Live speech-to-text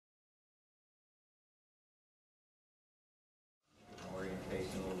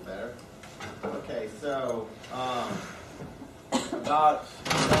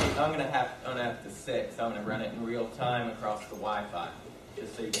I'm gonna have to sit, so I'm gonna run it in real time across the Wi-Fi,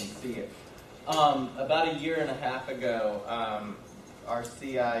 just so you can see it. About a year and a half ago, our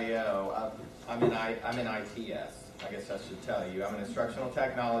CIO, I'm in ITS. I guess I should tell you. I'm an instructional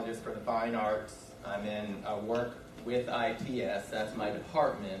technologist for the fine arts. I'm in work with ITS. That's my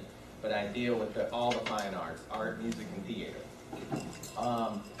department, but I deal with all the fine arts, art, music, and theater.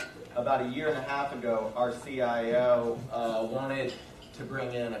 About a year and a half ago, our CIO wanted to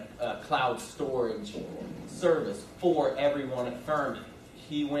bring in a cloud storage service for everyone at Furman.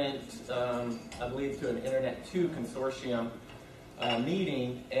 He went, I believe, to an Internet 2 consortium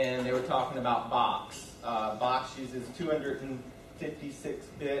meeting, and they were talking about Box. Box uses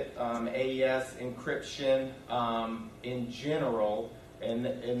 256-bit AES encryption in general, and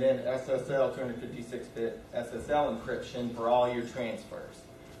then SSL, 256-bit SSL encryption for all your transfers.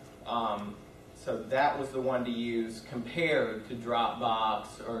 So that was the one to use compared to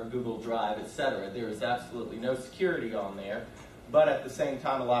Dropbox or Google Drive, etc. There is absolutely no security on there, but at the same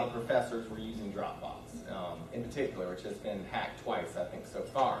time, a lot of professors were using Dropbox in particular, which has been hacked twice, I think, so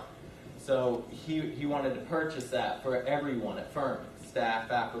far. So he wanted to purchase that for everyone at Furman, staff,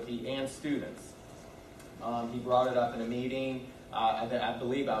 faculty, and students. He brought it up in a meeting. I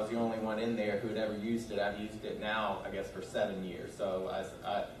believe I was the only one in there who had ever used it. I've used it now, I guess, for 7 years. So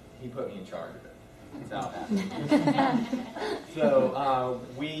he put me in charge of it. That's how it happened. So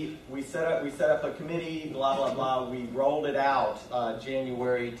we set up a committee, blah, blah, blah. We rolled it out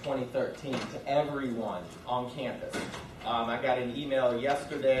January 2013 to everyone on campus. I got an email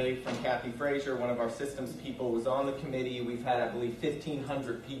yesterday from Kathy Frazier, one of our systems people, was on the committee. We've had, I believe,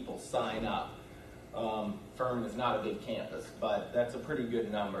 1,500 people sign up. Furman is not a big campus, but that's a pretty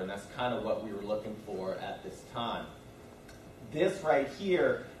good number, and that's kind of what we were looking for at this time. This right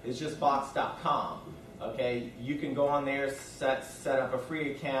here is just box.com. Okay, you can go on there, set up a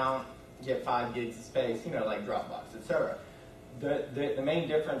free account, get 5 gigs of space, you know, like Dropbox, etc. The main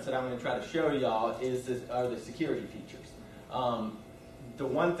difference that I'm going to try to show y'all are the security features. The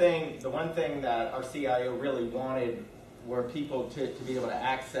one thing that our CIO really wanted were people to be able to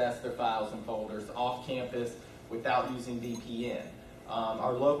access their files and folders off campus without using VPN.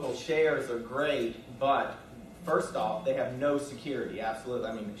 Our local shares are great, but first off, they have no security, absolutely.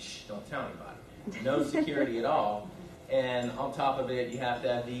 I mean, don't tell anybody. No security at all. And on top of it, you have to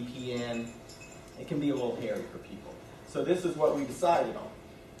have VPN. It can be a little hairy for people. So this is what we decided on.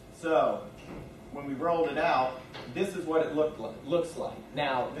 So when we rolled it out, this is what it looks like.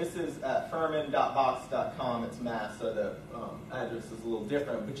 Now, this is at furman.box.com. It's mass, so the address is a little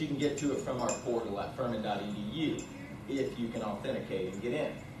different, but you can get to it from our portal at furman.edu if you can authenticate and get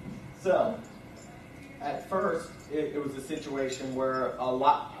in. So at first, it was a situation where a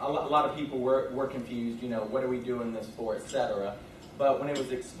lot of people were confused, you know, what are we doing this for, etc. But when it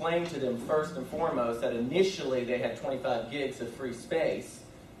was explained to them, first and foremost, that initially they had 25 gigs of free space,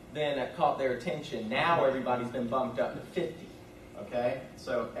 then that caught their attention. Now everybody's been bumped up to 50, okay?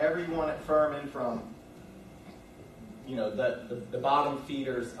 So everyone at Furman from, you know, the bottom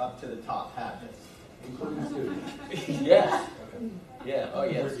feeders up to the top have this. Including students? Yes. Yeah, oh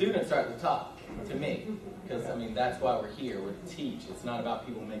yeah, students are at the top, to me. Because, I mean, that's why we're here. We're to teach. It's not about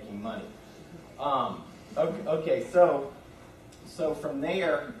people making money. Okay, so from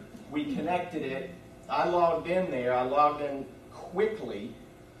there, we connected it. I logged in there. I logged in quickly.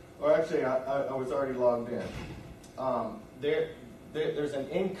 Or actually, I was already logged in. There's an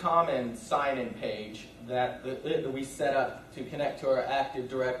in-common sign-in page that we set up to connect to our Active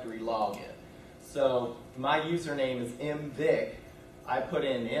Directory login. So my username is mvick. I put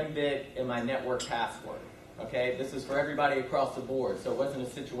in mvick in my network password. Okay, this is for everybody across the board, so it wasn't a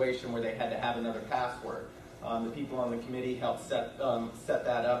situation where they had to have another password. The people on the committee helped set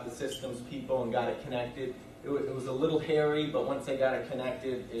that up, the systems people, and got it connected. It was a little hairy, but once they got it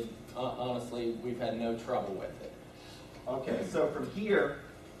connected, honestly, we've had no trouble with it. Okay, so from here,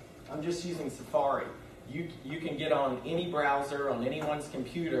 I'm just using Safari. You can get on any browser, on anyone's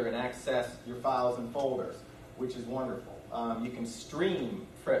computer, and access your files and folders, which is wonderful. You can stream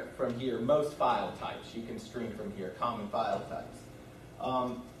from here, most file types. You can stream from here, common file types.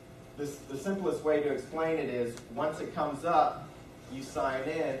 The simplest way to explain it is, once it comes up, you sign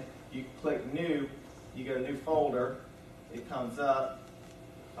in, you click New, you get a new folder, it comes up.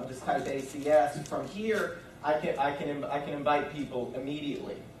 I'll just type ACS. From here, I can invite people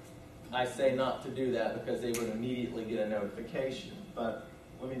immediately. I say not to do that because they would immediately get a notification. But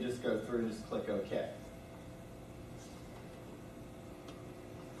let me just go through and just click OK.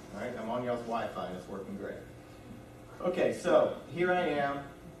 All right, I'm on y'all's Wi-Fi and it's working great. Okay, so here I am.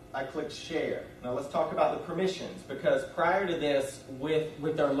 I click share. Now let's talk about the permissions, because prior to this,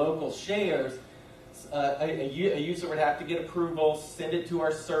 with our local shares, a user would have to get approval, send it to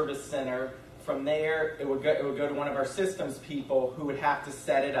our service center. From there, it would go to one of our systems people who would have to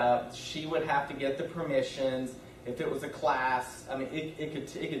set it up. She would have to get the permissions. If it was a class, I mean, it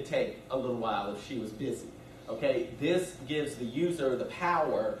could take a little while if she was busy. Okay, this gives the user the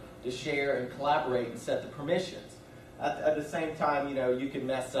power to share and collaborate and set the permissions. At the same time, you know, you could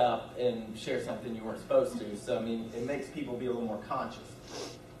mess up and share something you weren't supposed to. So, I mean, it makes people be a little more conscious.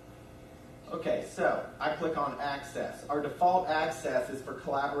 Okay, so I click on access. Our default access is for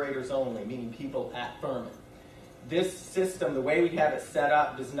collaborators only, meaning people at Furman. This system, the way we have it set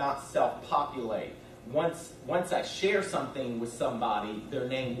up, does not self-populate. Once I share something with somebody, their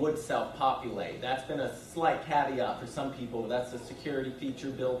name would self-populate. That's been a slight caveat for some people. That's a security feature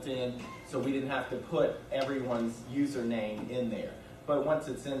built in, so we didn't have to put everyone's username in there. But once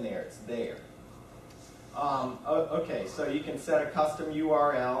it's in there, it's there. Okay, so you can set a custom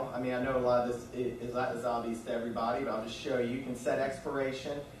URL. I mean, I know a lot of this is obvious to everybody, but I'll just show you. You can set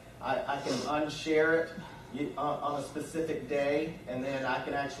expiration. I can unshare it on a specific day, and then I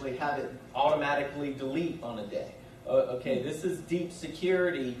can actually have it automatically delete on a day. Okay, this is deep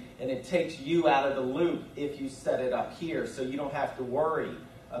security, and it takes you out of the loop if you set it up here, so you don't have to worry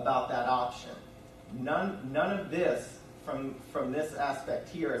about that option. None of this from this aspect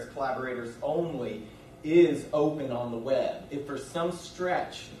here as collaborators only is open on the web. If for some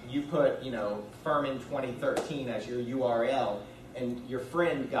stretch you put, you know, Furman 2013 as your URL, and your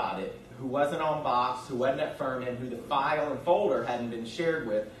friend got it, who wasn't on Box, who wasn't at Furman, who the file and folder hadn't been shared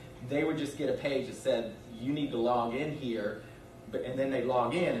with, they would just get a page that said, you need to log in here, and then they'd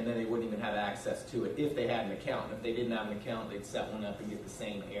log in, and then they wouldn't even have access to it if they had an account. If they didn't have an account, they'd set one up and get the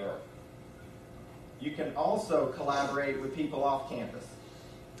same error. You can also collaborate with people off campus.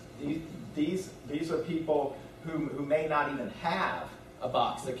 These are people who may not even have a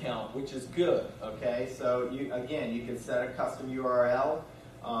Box account, which is good, okay? So you can set a custom URL.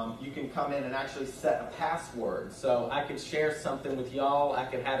 You can come in and actually set a password. So I could share something with y'all. I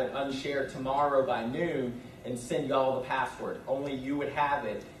could have it unshared tomorrow by noon and send y'all the password. Only you would have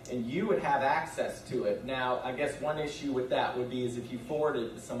it, and you would have access to it. Now, I guess one issue with that would be is if you forwarded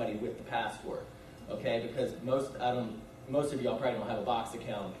it to somebody with the password, okay? Because most of y'all probably don't have a Box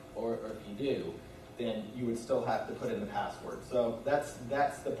account, or if you do, then you would still have to put in the password. So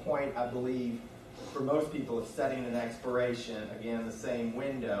that's the point, I believe, for most people, of setting an expiration, again, the same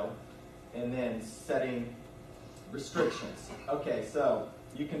window, and then setting restrictions. Okay, so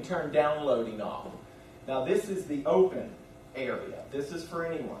you can turn downloading off. Now this is the open area. This is for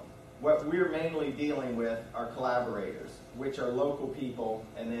anyone. What we're mainly dealing with are collaborators, which are local people,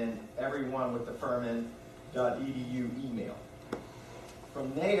 and then everyone with the Furman.edu email.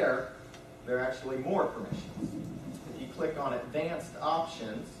 From there are actually more permissions. If you click on Advanced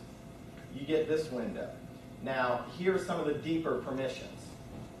Options, you get this window. Now, here are some of the deeper permissions.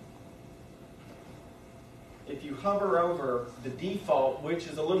 If you hover over the default, which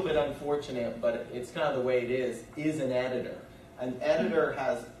is a little bit unfortunate, but it's kind of the way it is an editor. An editor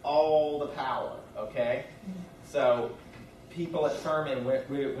has all the power, okay? So people at Furman,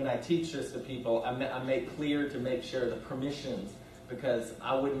 when I teach this to people, I make clear to make sure the permissions, because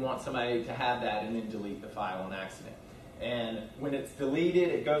I wouldn't want somebody to have that and then delete the file on accident. And when it's deleted,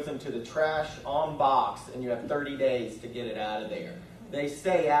 it goes into the trash on Box, and you have 30 days to get it out of there. They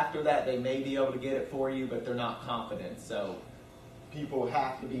say after that they may be able to get it for you, but they're not confident, so people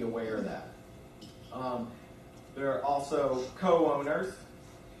have to be aware of that. There are also co-owners,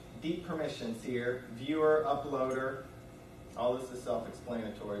 deep permissions here, viewer, uploader. All this is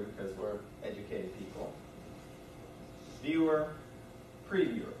self-explanatory because we're educated people. Viewer,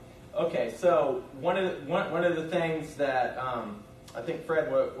 previewer. Okay, so one of the things that I think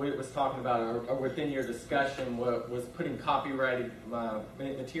Fred was talking about, or within your discussion, was putting copyrighted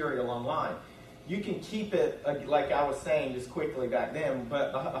material online. You can keep it, like I was saying just quickly back then,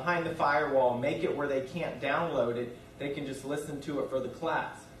 but behind the firewall, make it where they can't download it. They can just listen to it for the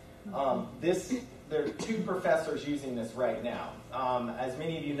class. There are 2 professors using this right now. As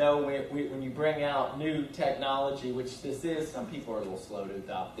many of you know, when you bring out new technology, which this is, some people are a little slow to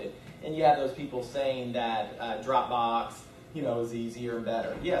adopt it, and you have those people saying that Dropbox, is easier and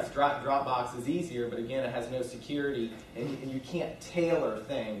better. Yes, Dropbox is easier, but again, it has no security, and you can't tailor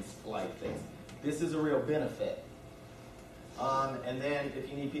things like this. This is a real benefit. And then if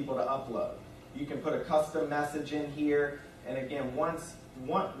you need people to upload, you can put a custom message in here, and again, once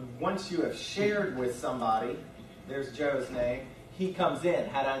you have shared with somebody, there's Joe's name, he comes in.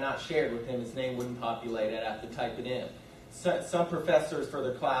 Had I not shared with him, his name wouldn't populate. I'd have to type it in. some professors for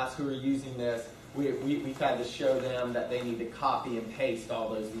their class who are using this, we've had to show them that they need to copy and paste all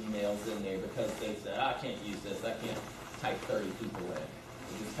those emails in there because they said, I can't use this, I can't type 30 people in.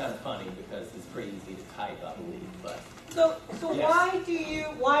 It's kind of funny because it's pretty easy to type, I believe. But so yes.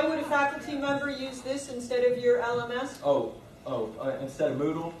 why would a faculty member use this instead of your LMS? Instead of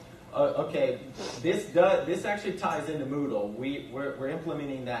Moodle? Okay, this actually ties into Moodle. We're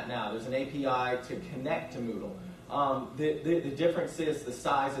implementing that now. There's an API to connect to Moodle. The difference is the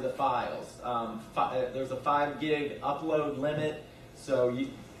size of the files. There's a 5 gig upload limit, so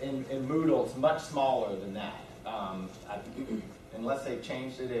in Moodle it's much smaller than that. Unless they've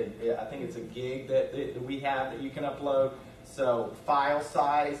changed it, I think it's a gig that we have that you can upload. So file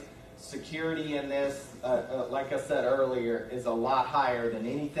size, security in this, like I said earlier, is a lot higher than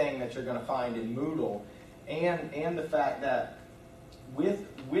anything that you're going to find in Moodle. And the fact that with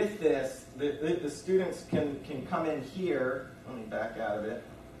this, the students can come in here. Let me back out of it.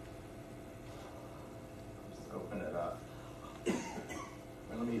 Just open it up.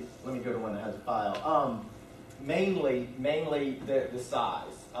 Let me go to one that has a file. Mainly the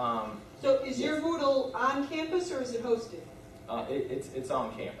size. So is your Moodle on campus or is it hosted? It's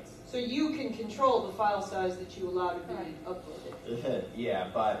on campus. So you can control the file size that you allow to be uploaded. Yeah,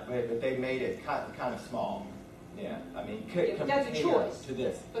 but they made it kind of small. Yeah, I mean, that's a choice to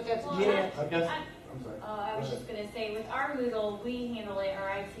this. But that's yeah. I guess. I'm sorry. I was just going to say, with our Moodle, we handle it, our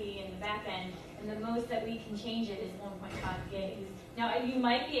IT in the back end, and the most that we can change it is 1.5 gigs. Now, you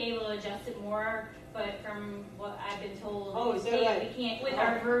might be able to adjust it more, but from what I've been told, is that right? we can't with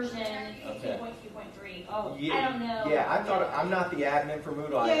our version Okay. 2.2.3. Oh, yeah, I don't know. Yeah, I thought I'm not the admin for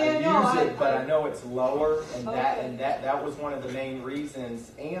Moodle. I I use it, but I know it's lower, and Okay. that was one of the main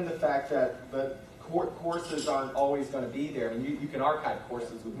reasons, and the fact that the courses aren't always going to be there. I mean, you can archive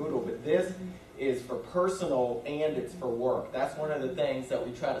courses with Moodle, but this is for personal and it's for work. That's one of the things that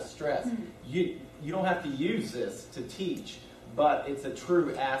we try to stress. You don't have to use this to teach, but it's a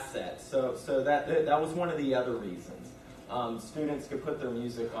true asset. So that was one of the other reasons. Students could put their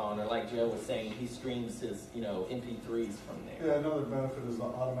music on, or like Joe was saying, he streams his MP3s from there. Yeah, another benefit is the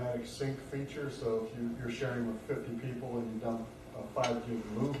automatic sync feature. So if you're sharing with 50 people and you dump a 5 gig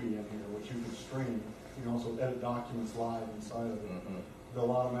movie in here, which you can stream, you can also edit documents live inside of it. Mm-hmm. They'll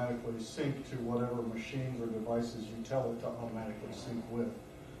automatically sync to whatever machines or devices you tell it to automatically sync with.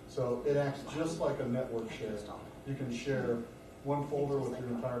 So it acts just like a network share. You can share one folder with your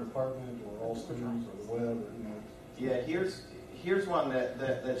entire department, or all students, or the web, or Yeah, here's one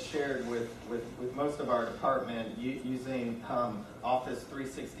that's shared with most of our department using Office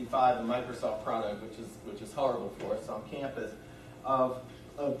 365 and Microsoft product, which is horrible for us on campus, of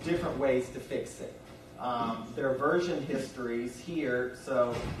different ways to fix it. There are version histories here,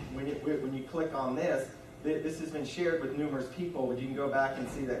 so when you click on this has been shared with numerous people, but you can go back and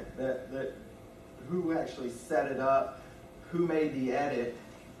see that who actually set it up, who made the edit.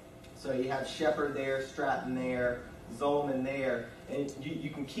 So you have Shepard there, Stratton there, Zolman there, and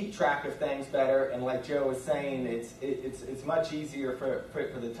you can keep track of things better. And like Joe was saying, it's much easier for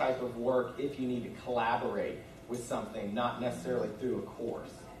the type of work if you need to collaborate with something, not necessarily through a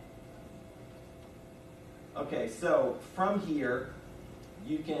course. Okay, so from here,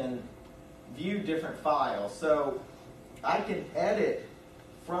 you can view different files. So I can edit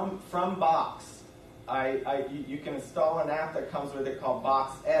from Box. You can install an app that comes with it called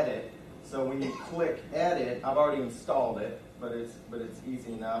Box Edit. So when you click Edit, I've already installed it, but it's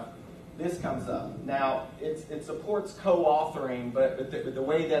easy enough. This comes up. Now, it supports co-authoring, but the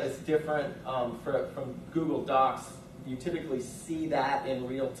way that it's different from Google Docs, you typically see that in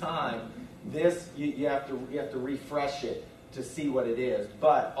real time. This, you have to refresh it to see what it is.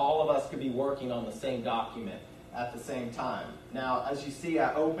 But all of us could be working on the same document at the same time. Now, as you see,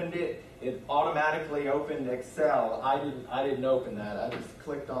 I opened it. It automatically opened Excel. I didn't open that. I just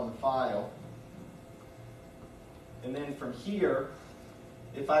clicked on the file. And then from here,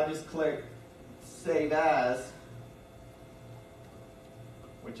 if I just click Save As,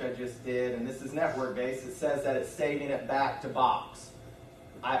 which I just did, and this is network-based, it says that it's saving it back to Box.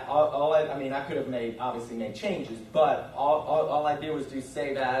 I could have obviously made changes, but all I did was do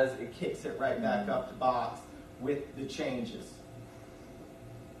Save As. It kicks it right back up to Box with the changes.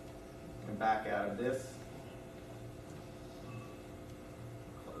 And back out of this.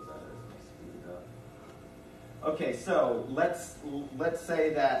 Close out everything, screw it up. Okay, so let's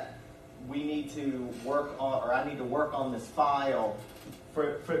say that we need to work on, or I need to work on this file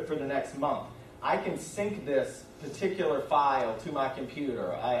for the next month. I can sync this particular file to my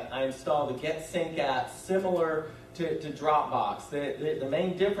computer. I install the Get Sync app, similar to Dropbox. The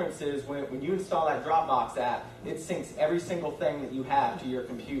main difference is when you install that Dropbox app, it syncs every single thing that you have to your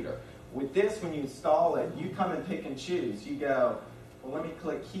computer. With this, when you install it, you come and pick and choose. You go, well, let me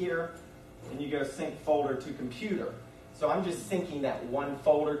click here, and you go sync folder to computer. So I'm just syncing that one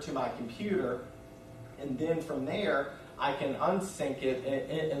folder to my computer, and then from there, I can unsync it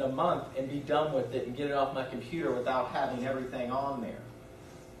in a month and be done with it and get it off my computer without having everything on there.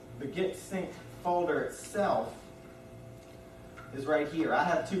 The Get Sync folder itself is right here. I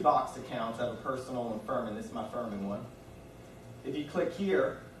have 2 Box accounts. I have a personal and Furman. This is my Furman one. If you click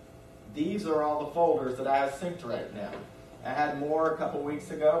here, these are all the folders that I have synced right now. I had more a couple weeks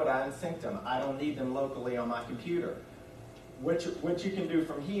ago, but I unsynced them. I don't need them locally on my computer. What you can do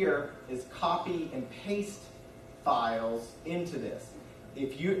from here is copy and paste files into this.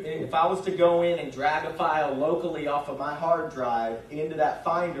 If I was to go in and drag a file locally off of my hard drive into that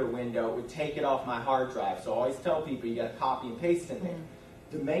Finder window, it would take it off my hard drive. So I always tell people you got to copy and paste in there.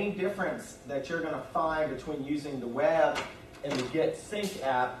 The main difference that you're going to find between using the web and the Get Sync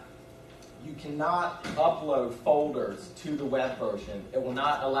app, you cannot upload folders to the web version. It will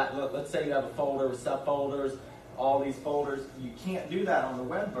not allow, let's say you have a folder with subfolders, all these folders, you can't do that on the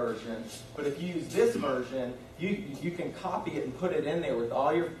web version, but if you use this version, you can copy it and put it in there with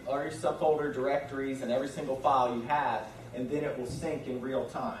all your subfolder directories and every single file you have, and then it will sync in real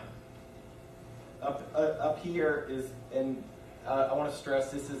time. Up here is, and I want to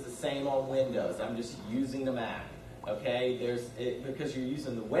stress this is the same on Windows. I'm just using the Mac. Okay, because you're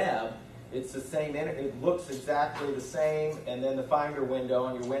using the web, it's the same. It looks exactly the same, and then the Finder window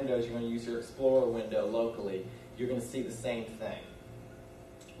on your Windows, you're going to use your Explorer window locally. You're going to see the same thing.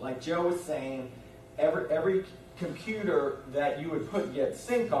 Like Joe was saying, every computer that you would put Get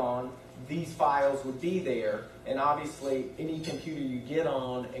Sync on, these files would be there. And obviously, any computer you get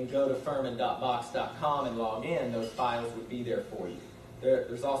on and go to furman.box.com and log in, those files would be there for you.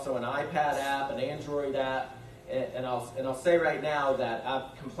 There's also an iPad app, an Android app, and I'll say right now that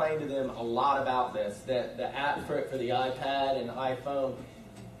I've complained to them a lot about this, that the app for the iPad and iPhone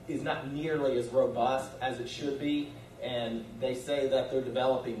is not nearly as robust as it should be, and they say that they're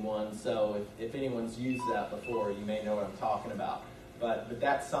developing one, so if anyone's used that before, you may know what I'm talking about. But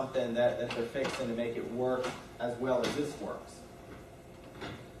that's something that they're fixing to make it work as well as this works.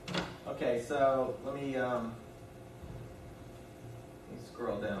 Okay, so let me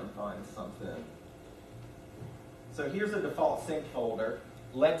scroll down and find something. So here's a default sync folder.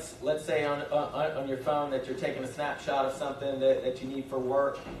 Let's say on your phone that you're taking a snapshot of something that you need for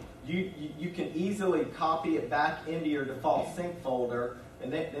work. You can easily copy it back into your default sync folder,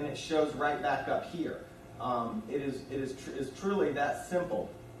 and then it shows right back up here. It is truly that simple.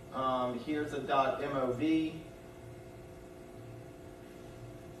 Here's a .mov.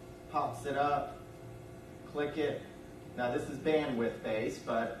 Pops it up. Click it. Now this is bandwidth based,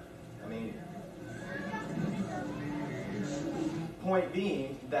 but I mean, point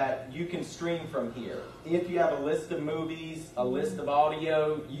being that you can stream from here. If you have a list of movies, a list of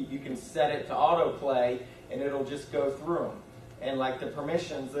audio, you can set it to autoplay, and it'll just go through them. And like the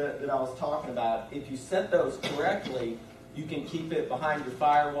permissions that I was talking about, if you set those correctly, you can keep it behind your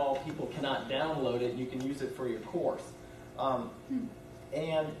firewall. People cannot download it. You can use it for your course.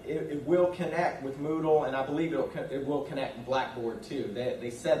 And it will connect with Moodle, and I believe it will connect with Blackboard too. They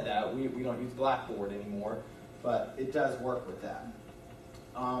said that. We don't use Blackboard anymore, but it does work with that.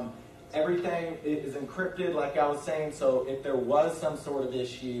 Everything is encrypted, like I was saying, so if there was some sort of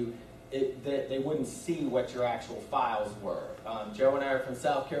issue, they wouldn't see what your actual files were. Joe and I are from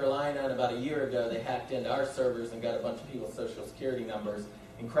South Carolina, and about a year ago, they hacked into our servers and got a bunch of people's social security numbers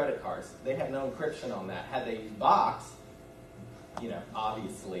and credit cards. They had no encryption on that. Had they used Box,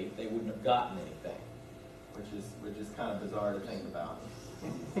 obviously, they wouldn't have gotten anything, which is kind of bizarre to think about.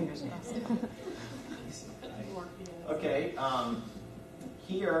 Fingers crossed. Okay,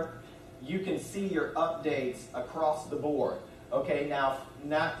 here you can see your updates across the board. Okay, now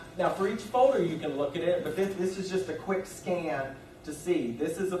for each folder you can look at it, but this is just a quick scan to see.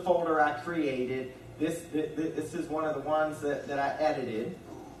 This is a folder I created. This is one of the ones that I edited.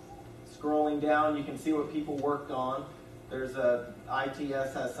 Scrolling down, you can see what people worked on. There's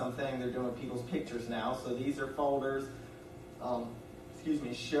ITS has something, they're doing people's pictures now, so these are folders,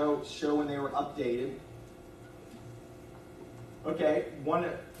 show when they were updated. Okay, one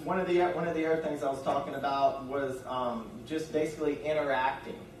of the other things I was talking about was just basically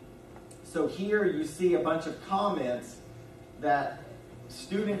interacting. So here you see a bunch of comments that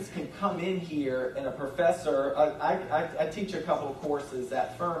students can come in here, and a professor, I teach a couple of courses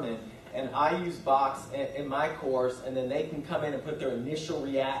at Furman, and I use Box in my course, and then they can come in and put their initial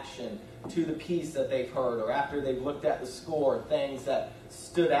reaction to the piece that they've heard, or after they've looked at the score, things that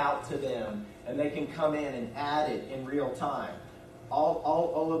stood out to them, and they can come in and add it in real time.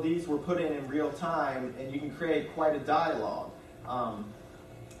 All of these were put in real time, and you can create quite a dialogue. I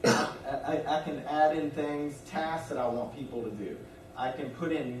can add in things, tasks that I want people to do. I can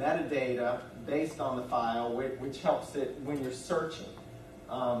put in metadata based on the file, which helps it when you're searching.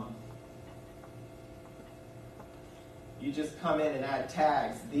 You just come in and add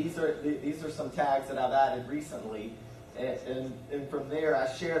tags. These are some tags that I've added recently, and from there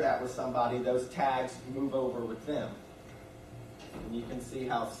I share that with somebody. Those tags move over with them. And you can see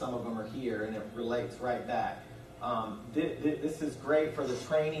how some of them are here, and it relates right back. This is great for the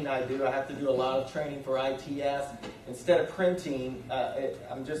training I do. I have to do a lot of training for ITS. Instead of printing,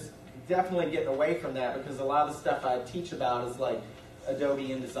 I'm just definitely getting away from that, because a lot of the stuff I teach about is like Adobe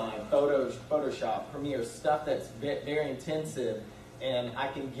InDesign, Photoshop, Premiere, stuff that's very intensive, and I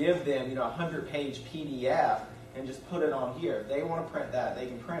can give them, a 100-page PDF and just put it on here. If they want to print that, they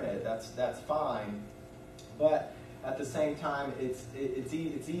can print it. That's fine. But at the same time, it's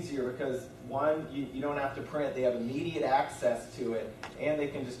easier because, one, you don't have to print. They have immediate access to it, and they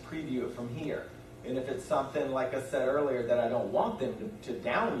can just preview it from here. And if it's something, like I said earlier, that I don't want them to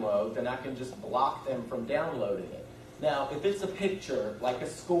download, then I can just block them from downloading it. Now, if it's a picture, like a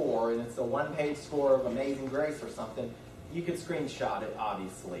score, and it's a one-page score of Amazing Grace or something, you could screenshot it,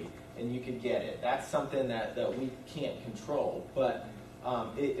 obviously, and you could get it. That's something that we can't control. But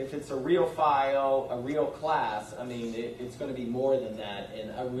if it's a real file, a real class, I mean, it's going to be more than that,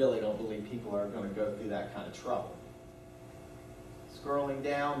 and I really don't believe people are going to go through that kind of trouble. Scrolling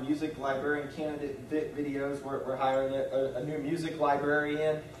down, music librarian candidate videos, we're hiring a new music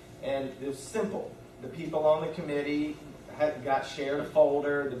librarian, and it's simple. The people on the committee got shared a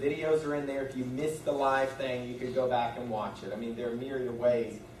folder. The videos are in there. If you missed the live thing, you could go back and watch it. I mean, there are a myriad of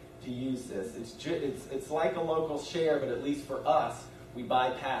ways to use this. It's like a local share, but at least for us, we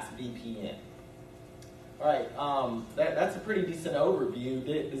bypass VPN. All right, that's a pretty decent overview.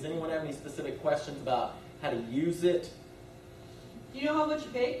 Does anyone have any specific questions about how to use it? Do you know how much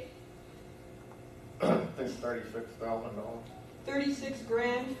you paid? I think it's $36,000. 36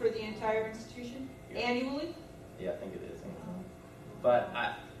 grand for the entire institution annually? Yeah, I think it is. But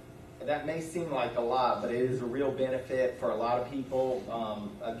that may seem like a lot, but it is a real benefit for a lot of people.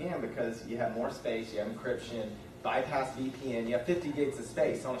 Again, because you have more space, you have encryption, bypass VPN, you have 50 gigs of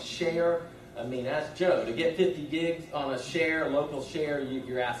space. On a share, I mean, ask Joe, to get 50 gigs on a share, a local share,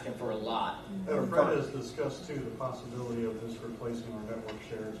 you're asking for a lot. And Fred has discussed, too, the possibility of this replacing our network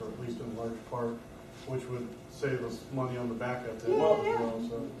shares, or at least in large part, which would save us money on the back end as well.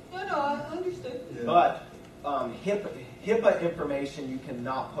 So. No, I understood. Yeah. But HIPAA information you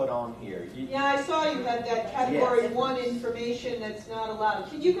cannot put on here. I saw you had that Category 1 information that's not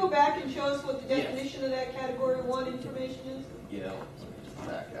allowed. Can you go back and show us what the definition of that Category 1 information is? Yeah, let me just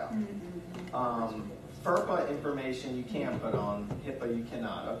back out. FERPA information you can put on, HIPAA you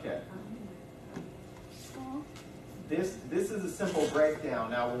cannot. Okay. This is a simple breakdown.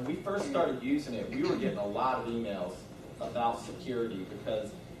 Now, when we first started using it, we were getting a lot of emails about security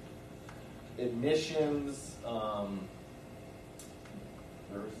because admissions,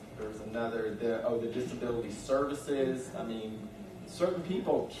 there's another, the disability services. I mean, certain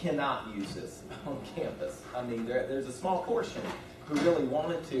people cannot use this on campus. I mean, there's a small portion who really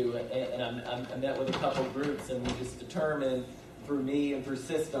wanted to, and I met with a couple groups, and we just determined through me and through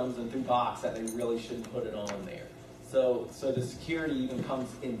systems and through Box that they really shouldn't put it on there. So the security even comes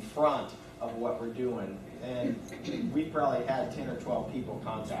in front of what we're doing, and we probably had 10 or 12 people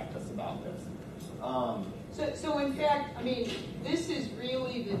contact us about this. So in fact, I mean, this is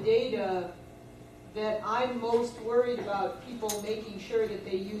really the data that I'm most worried about people making sure that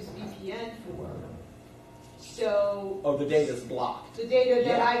they use VPN for. So the data's blocked. The data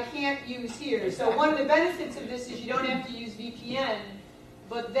that I can't use here. Exactly. So one of the benefits of this is you don't have to use VPN,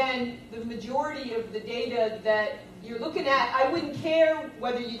 but then the majority of the data that you're looking at, I wouldn't care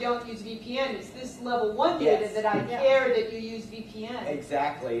whether you don't use VPN. It's this level 1 data that I care that you use VPN.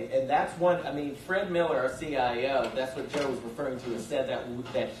 Exactly, and that's one. I mean, Fred Miller, our CIO, that's what Joe was referring to, has said that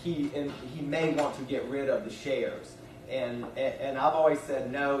he may want to get rid of the shares. And I've always said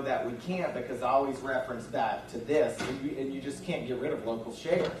no, that we can't, because I always reference back to this, and you just can't get rid of local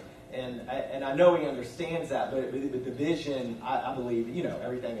shares. And I know he understands that, but the vision, I believe,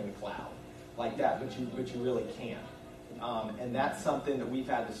 everything in the cloud like that, but you really can't. And that's something that we've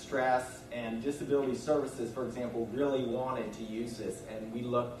had to stress. And disability services, for example, really wanted to use this, and we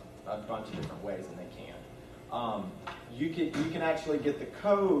looked a bunch of different ways, and they can't. You can actually get the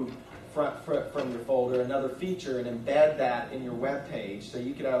code from your folder, another feature, and embed that in your web page. So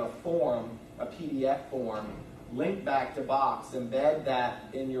you could have a form, a PDF form, link back to Box, embed that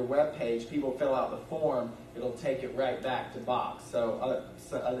in your web page. People fill out the form, it'll take it right back to Box. So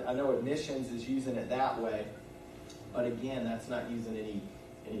I know Admissions is using it that way, but again, that's not using any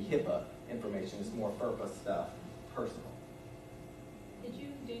HIPAA information. It's more FERPA stuff, personal. Did you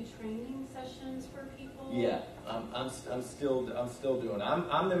do training sessions for people? Yeah, I'm still doing it.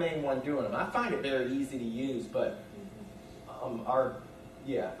 I'm the main one doing them. I find it very easy to use, but I'm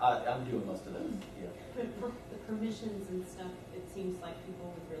doing most of those. Yeah. But for the permissions and stuff, it seems like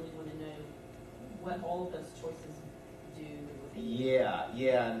people would really want to know what all of those choices do. Yeah,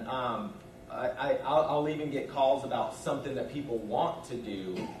 and I'll even get calls about something that people want to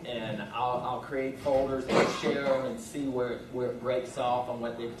do, and I'll create folders and share them and see where it breaks off on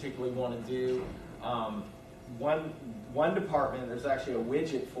what they particularly want to do. One department, there's actually a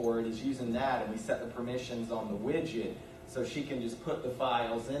widget for it, is using that, and we set the permissions on the widget so she can just put the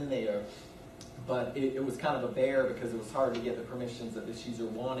files in there. But it was kind of a bear because it was hard to get the permissions that this user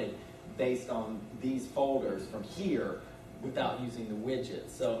wanted based on these folders from here without using the widget.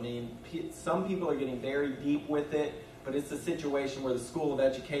 So, I mean, some people are getting very deep with it, but it's a situation where the School of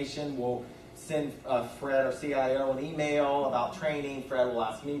Education will send Fred, our CIO, an email about training. Fred will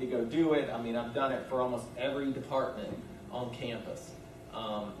ask me to go do it. I mean, I've done it for almost every department on campus.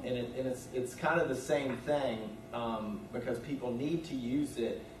 And it's kind of the same thing because people need to use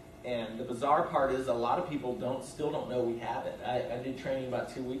it. And the bizarre part is a lot of people still don't know we have it. I did training about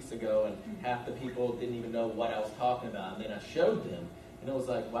 2 weeks ago, and half the people didn't even know what I was talking about. And then I showed them, and it was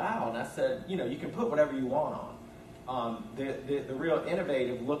like, wow. And I said, you know, you can put whatever you want on. The real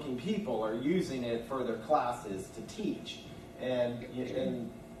innovative looking people are using it for their classes to teach. And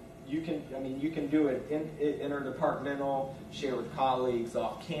you can do it interdepartmental, share with colleagues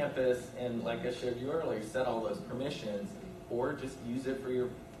off campus, and like I showed you earlier, set all those permissions, or just use it for your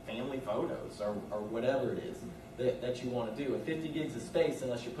family photos or whatever it is that you want to do. At 50 gigs of space,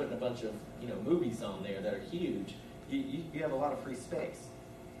 unless you're putting a bunch of movies on there that are huge, you have a lot of free space.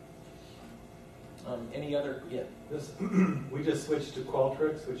 Any other? Yeah. We just switched to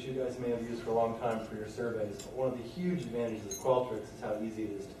Qualtrics, which you guys may have used for a long time for your surveys. But one of the huge advantages of Qualtrics is how easy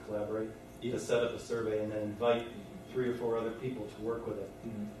it is to collaborate, to set up a survey and then invite 3 or 4 other people to work with it.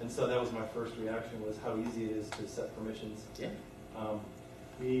 Mm-hmm. And so that was my first reaction, was how easy it is to set permissions. Yeah.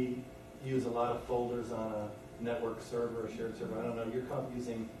 We use a lot of folders on a network server, a shared server. I don't know, you're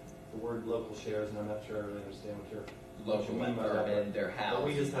using the word local shares, and I'm not sure I really understand what you're local member in their house. But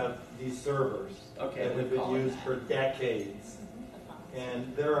we just have these servers that have been used for decades.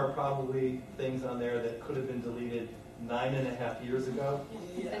 And there are probably things on there that could have been deleted 9.5 years ago,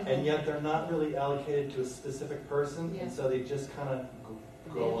 and yet they're not really allocated to a specific person, and so they just kind of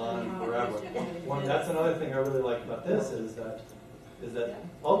go on forever. That's another thing I really like about this is that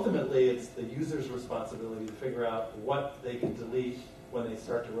ultimately it's the user's responsibility to figure out what they can delete when they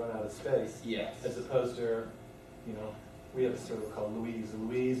start to run out of space. Yes. As opposed to, we have a server called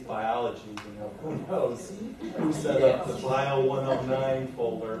Louise Biology, who knows who set up the Bio 109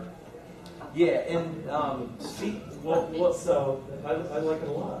 folder. Yeah, and so I like it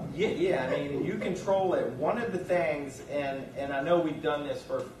a lot. Yeah, I mean, you control it. One of the things, and I know we've done this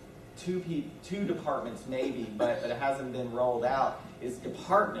for two departments maybe, but it hasn't been rolled out, is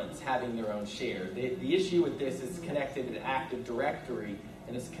departments having their own share. The issue with this is connected to Active Directory,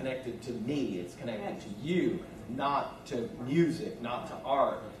 and it's connected to me, it's connected to you, not to music, not to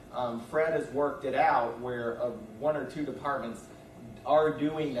art. Fred has worked it out where 1 or 2 departments are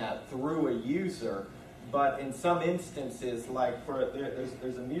doing that through a user, but in some instances, like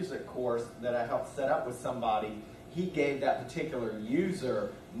there's a music course that I helped set up with somebody. He gave that particular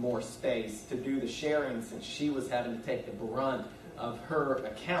user more space to do the sharing since she was having to take the brunt of her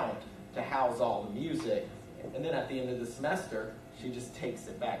account to house all the music. And then at the end of the semester, she just takes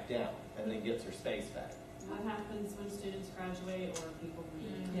it back down and then gets her space back. What happens when students graduate or people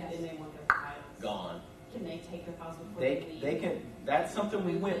leave? Yes. Then they want their files gone. Can they take their files before they leave? They can. That's something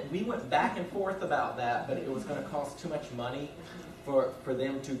we went back and forth about that, but it was going to cost too much money for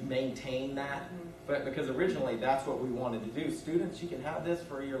them to maintain that. But because originally that's what we wanted to do. Students, you can have this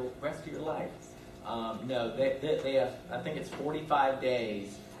for your rest of your life. No, they have, I think it's 45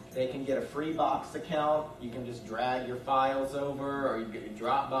 days. They can get a free Box account. You can just drag your files over, or you get your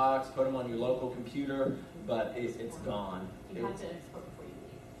Dropbox, put them on your local computer, but it's gone. You have to export before you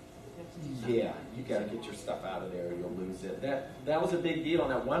leave. Yeah, you got to get your stuff out of there or you'll lose it. That was a big deal.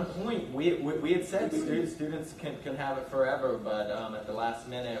 And at one point, we had said students can have it forever, but at the last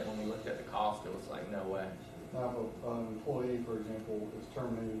minute, when we looked at the cost, it was like, no way. Now, if an employee, for example, is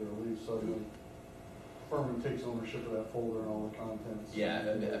terminated or leaves suddenly, Furman takes ownership of that folder and all the contents. Yeah,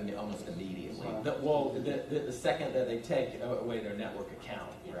 almost immediately. The second that they take away their network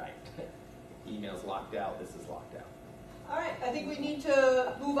account, right? Email's locked out, this is locked out. All right, I think we need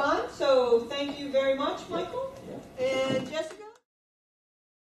to move on. So thank you very much, Michael. Yeah. And Jessica?